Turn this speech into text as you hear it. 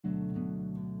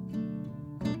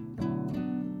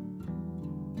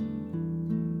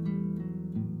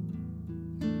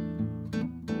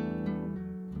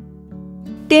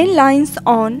10 lines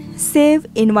on Save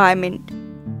Environment.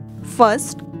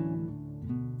 First,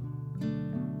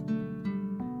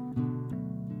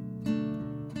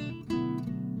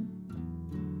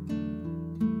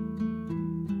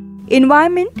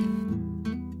 environment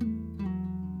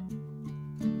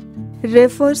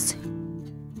refers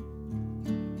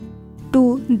to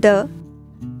the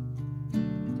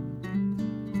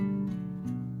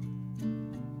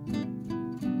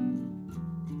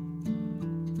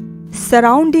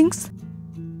surroundings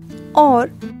or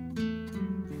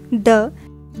the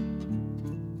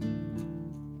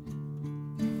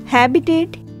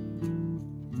habitat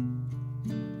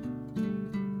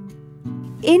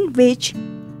in which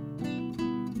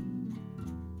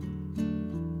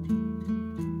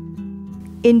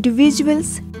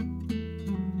individuals,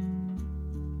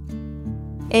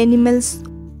 animals,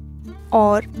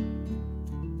 or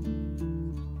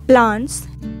plants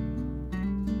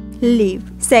live.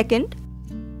 Second,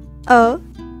 a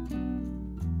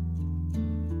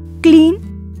clean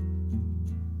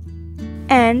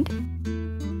and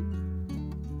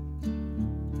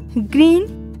green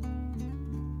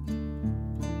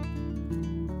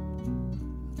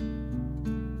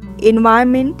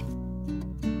environment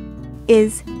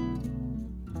is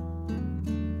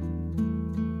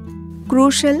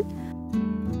crucial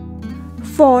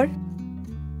for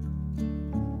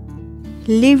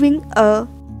living a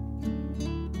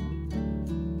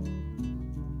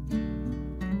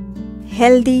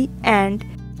healthy and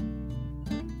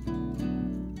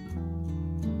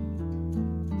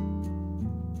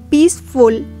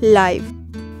peaceful life.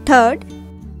 Third,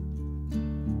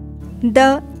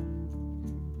 the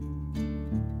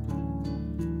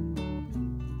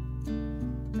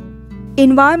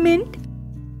environment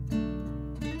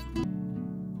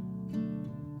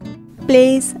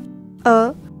plays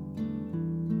a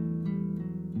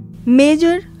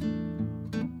major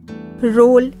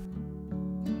role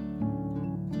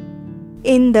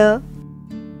in the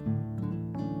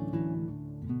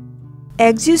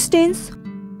existence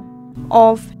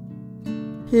of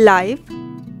life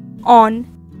on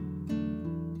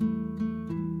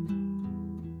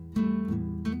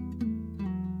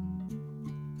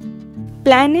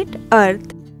planet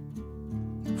Earth.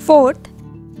 Fourth,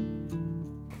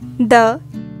 the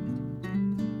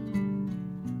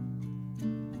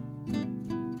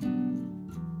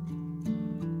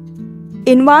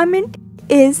environment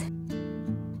is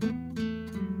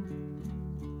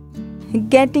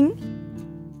getting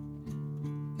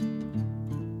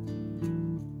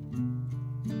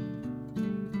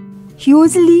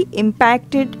hugely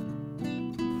impacted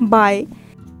by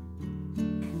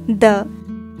the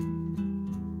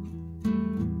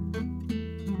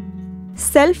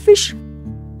selfish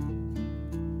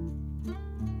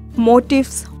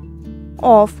motives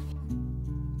of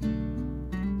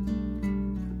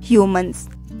humans.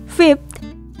 Fifth,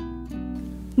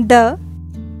 the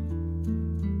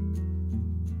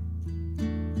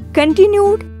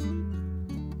continued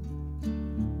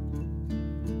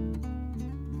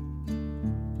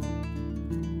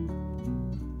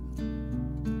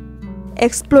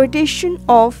exploitation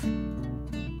of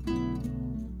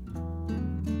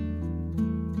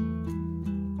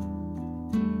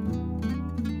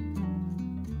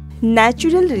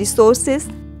natural resources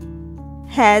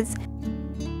has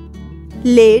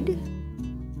led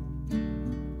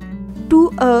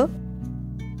to a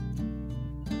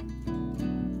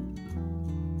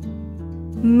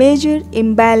major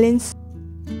imbalance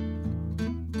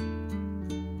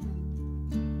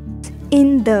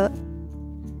in the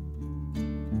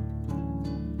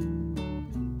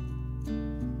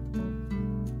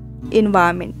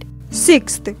environment.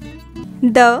 Sixth,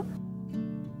 the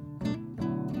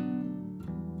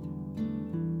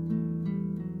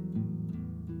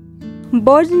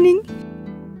burgeoning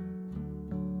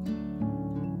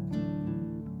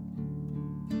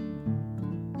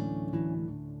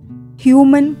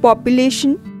human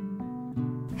population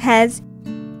has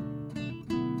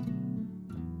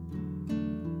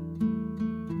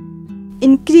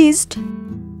increased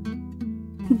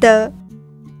the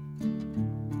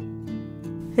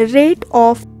rate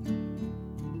of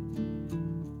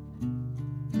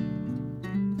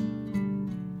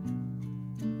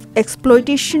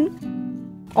exploitation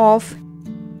of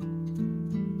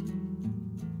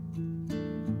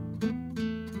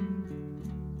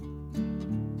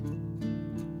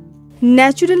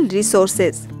natural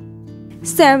resources.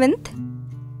 Seventh,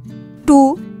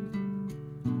 to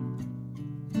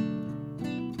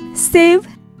save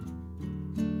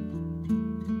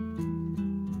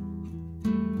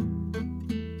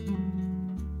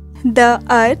the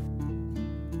earth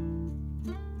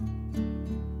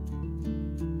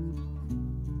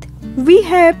We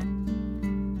have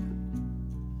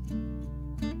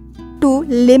to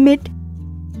limit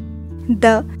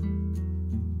the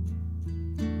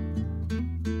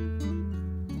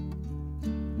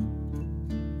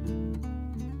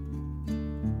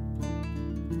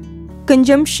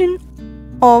consumption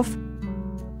of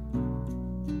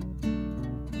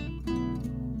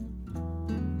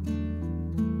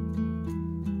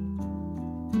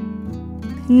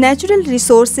natural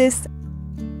resources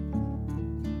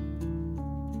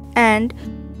and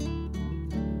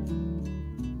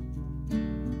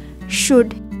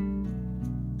should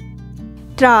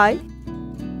try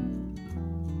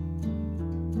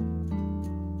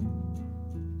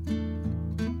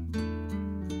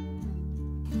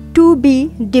to be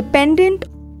dependent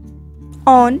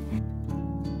on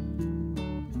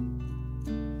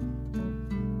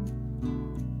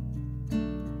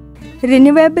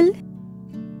renewable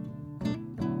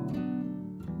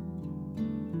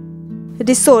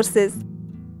resources.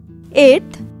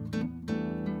 Eighth,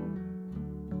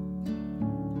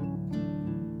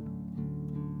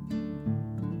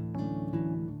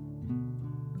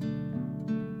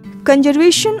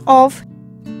 conservation of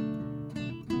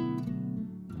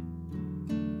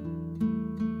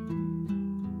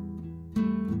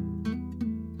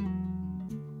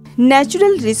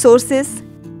natural resources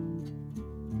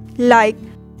like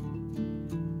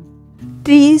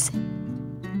trees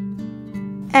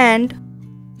and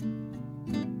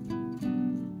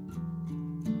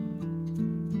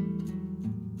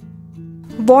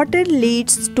water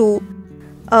leads to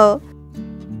a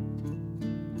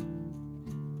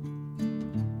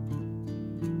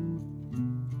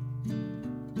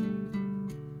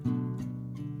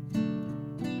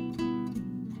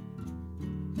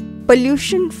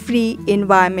pollution-free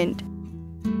environment.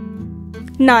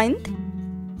 Ninth,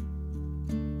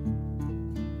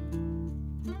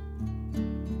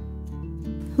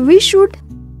 we should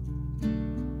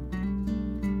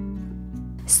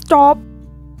stop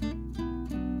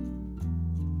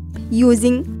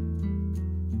using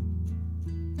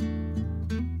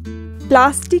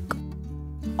plastic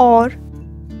or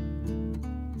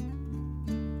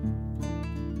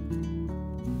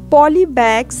poly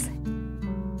bags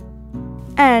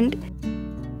and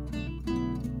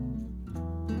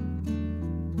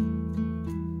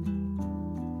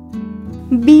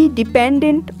be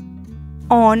dependent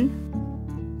on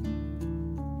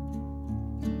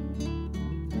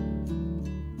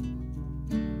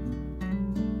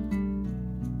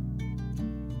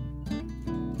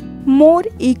more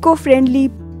eco-friendly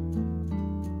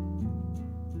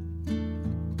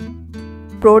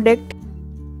product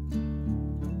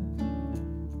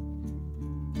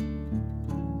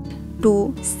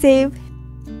to save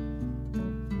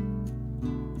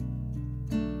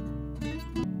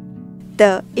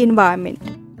the environment.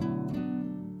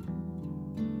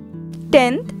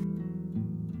 10th,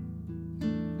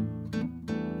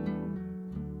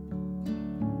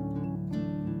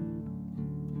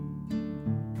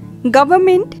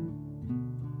 government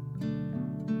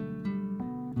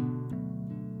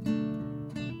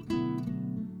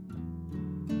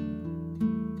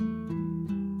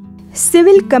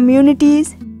civil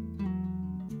communities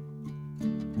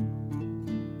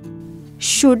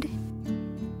should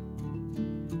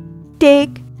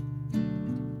take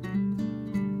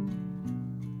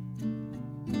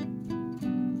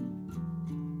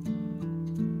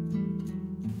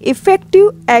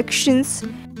effective actions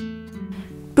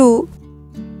to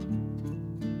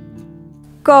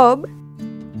curb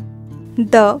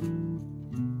the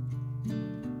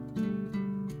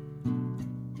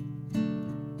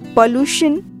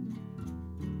pollution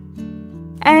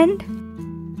and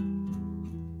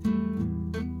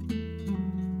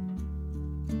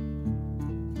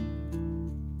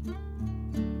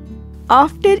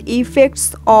after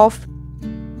effects of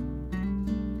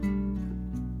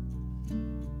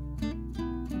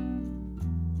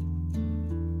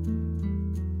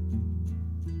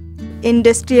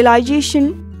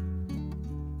industrialization,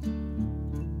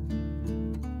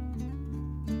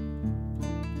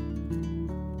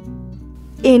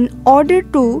 in order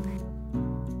to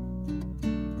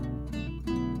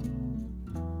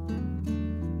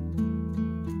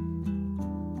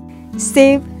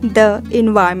save the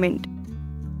environment.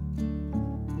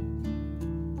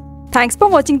 Thanks for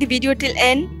watching the video till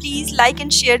end. Please like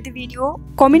and share the video.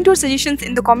 Comment your suggestions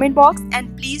in the comment box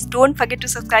and please don't forget to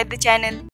subscribe the channel.